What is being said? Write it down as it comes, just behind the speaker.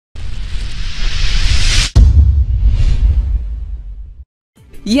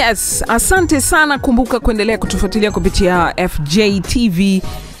Yes, asante sana. Kumbuka kuendelea kutufuatilia kupitia FJTV.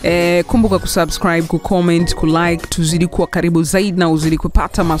 Kumbuka kusubscribe, kucomment, kulike, tuzidi kuwa karibu zaidi na uzidi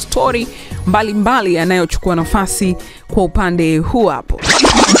kupata mastori mbalimbali yanayochukua nafasi kwa upande huu hapo.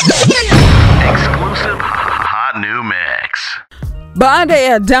 Exclusive hot new mix. Baada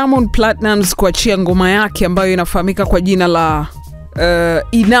ya Diamond Platnumz kuachia ngoma yake ambayo inafahamika kwa jina la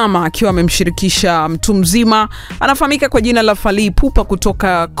Inama, akiwa amemshirikisha mtu mzima anafahamika kwa jina la Fally Ipupa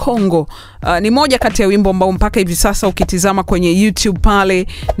kutoka Kongo. Ni moja kati ya wimbo ambao mpaka hivi sasa ukitizama kwenye YouTube pale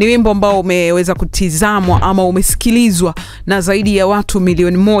ni wimbo ambao umeweza kutizamwa ama umesikilizwa na zaidi ya watu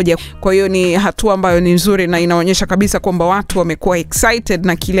milioni 1. Kwa hiyo ni hatua ambayo ni nzuri na inaonyesha kabisa kwamba watu wamekuwa excited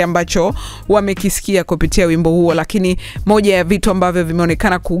na kile ambacho wamekisikia kupitia wimbo huo. Lakini moja ya vitu ambavyo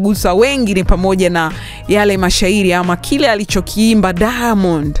vimeonekana kugusa wengi ni pamoja na yale mashairi ama kile alichokiimba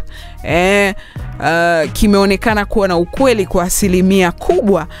Diamond. Kimeonekana kuwa na ukweli kwa asilimia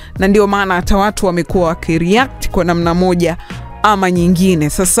kubwa, na ndio maana hata watu wamekuwa wakireact kwa namna moja ama nyingine.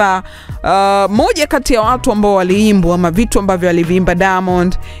 Sasa moja kati ya watu ambao waliimba ama vitu ambavyo aliviimba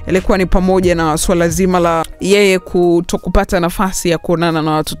Diamond ilikuwa ni pamoja na swala zima la yeye kutokupata nafasi ya kuonana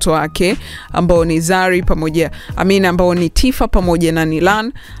na watoto wake ambao ni Zari pamoja Amina, ambao ni Tifa pamoja na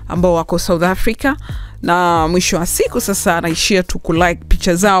Nilan ambao wako South Africa. Na mwisho wa siku sasa anaishia tu kulike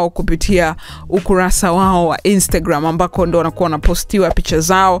picha zao kupitia ukurasa wao wa Instagram, ambako ndo wanakuwa wanapostiwa picha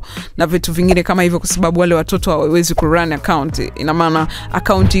zao na vitu vingine kama hivyo, kwa sababu wale watoto hawawezi kurun account. Ina maana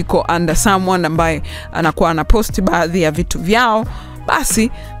account iko under someone ambaye anakuwa anaposti baadhi ya vitu vyao,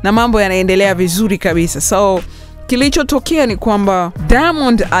 basi na mambo yanaendelea vizuri kabisa. So kilichotokea ni kwamba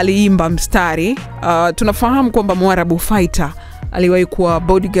Diamond aliimba mstari. Tunafahamu kwamba Mwarabu Fighter aliwahi kuwa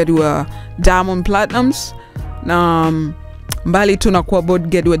bodyguard wa Diamond Platnumz, na mbali tunakuwa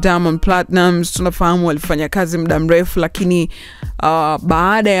bodyguard wa Diamond Platnumz, tunafahamu walifanya kazi muda mrefu, lakini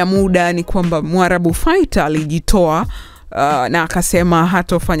baada ya muda ni kwamba Mwarabu Fighter alijitoa na akasema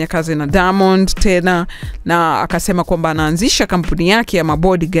hatofanya kazi na Diamond tena, na akasema kwamba anaanzisha kampuni yake ya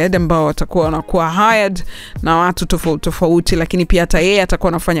mabodyguard ambao watakuwa wanakuwa hired na watu tofauti tofauti, lakini pia hata yeye atakuwa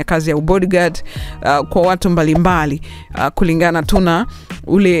anafanya kazi ya bodyguard kwa watu mbalimbali kulingana tu na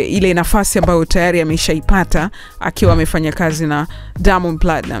ile nafasi ambayo tayari ameshaipata akiwa amefanya kazi na Diamond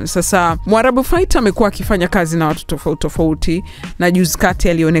Platnumz. Sasa Mwarabu Fighter amekuwa akifanya kazi na watu tofauti tofauti, na juzi kati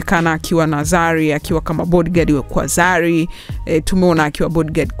alionekana akiwa na Zari, akiwa kama bodyguard kwa Zari. Tumeona akiwa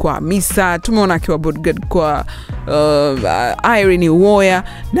bodyguard kwa Misa, tumeona akiwa bodyguard kwa Irene Uwoya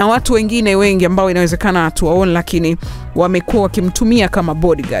na watu wengine wengi ambao inawezekana hatuwaone, lakini wamekuwa wakimtumia kama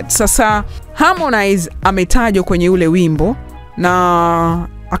bodyguard. Sasa Harmonize ametajwa kwenye ule wimbo na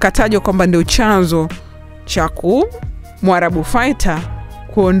akatajwa kwamba ndio chanzo cha Mwarabu Fighter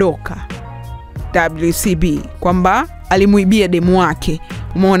kuondoka WCB, kwamba alimuibia demu wake.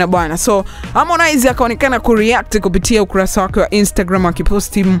 Umeona bwana. So Harmonize akaonekana kureact kupitia ukurasa wake wa Instagram,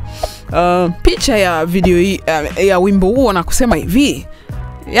 akiposti picha ya video ya wimbo huo na kusema hivi,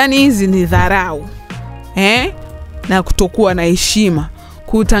 yani hizi ni dharau na kutokuwa na heshima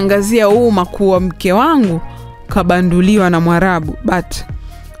kutangazia umma kuwa mke wangu kabanduliwa na Mwarabu, but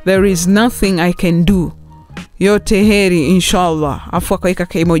there is nothing I can do, yote heri inshallah. Afu akaweka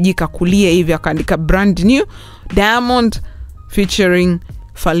emoji kulia hivi, akaandika brand new Diamond featuring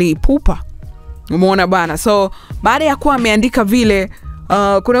Fally Ipupa. Umeona bana. So baada ya kuwa ameandika vile,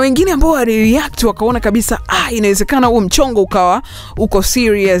 kuna wengine ambao walireact wakaona kabisa inawezekana huo mchongo ukawa uko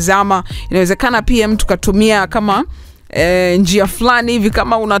serious, ama inawezekana pia mtu katumia kama njia fulani hivi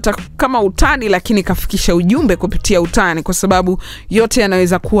kama utani, lakini kafikisha ujumbe kupitia utani, kwa sababu yote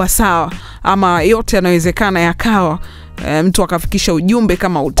yanaweza kuwa sawa ama yote yanawezekana yakawa mtu akafikisha ujumbe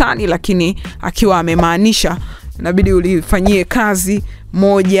kama utani, lakini akiwa amemaanisha. Inabidi ulifanyie kazi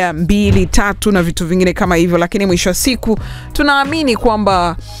 1, 2, 3 na vitu vingine kama hivyo. Lakini mwisho wa siku tunaamini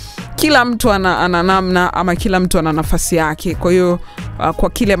kwamba kila mtu ana namna ama kila mtu ana nafasi yake. Kwa hiyo kwa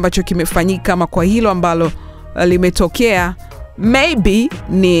kile ambacho kimefanyika ama kwa hilo ambalo limetokea, maybe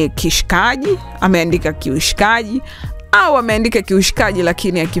ni kishikaji, ameandika kiushikaji, au ameandika kiushikaji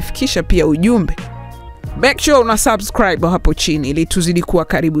lakini akifikisha pia ujumbe. Make sure una subscribe hapo chini ili tuzidi kuwa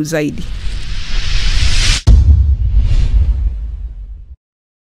karibu zaidi.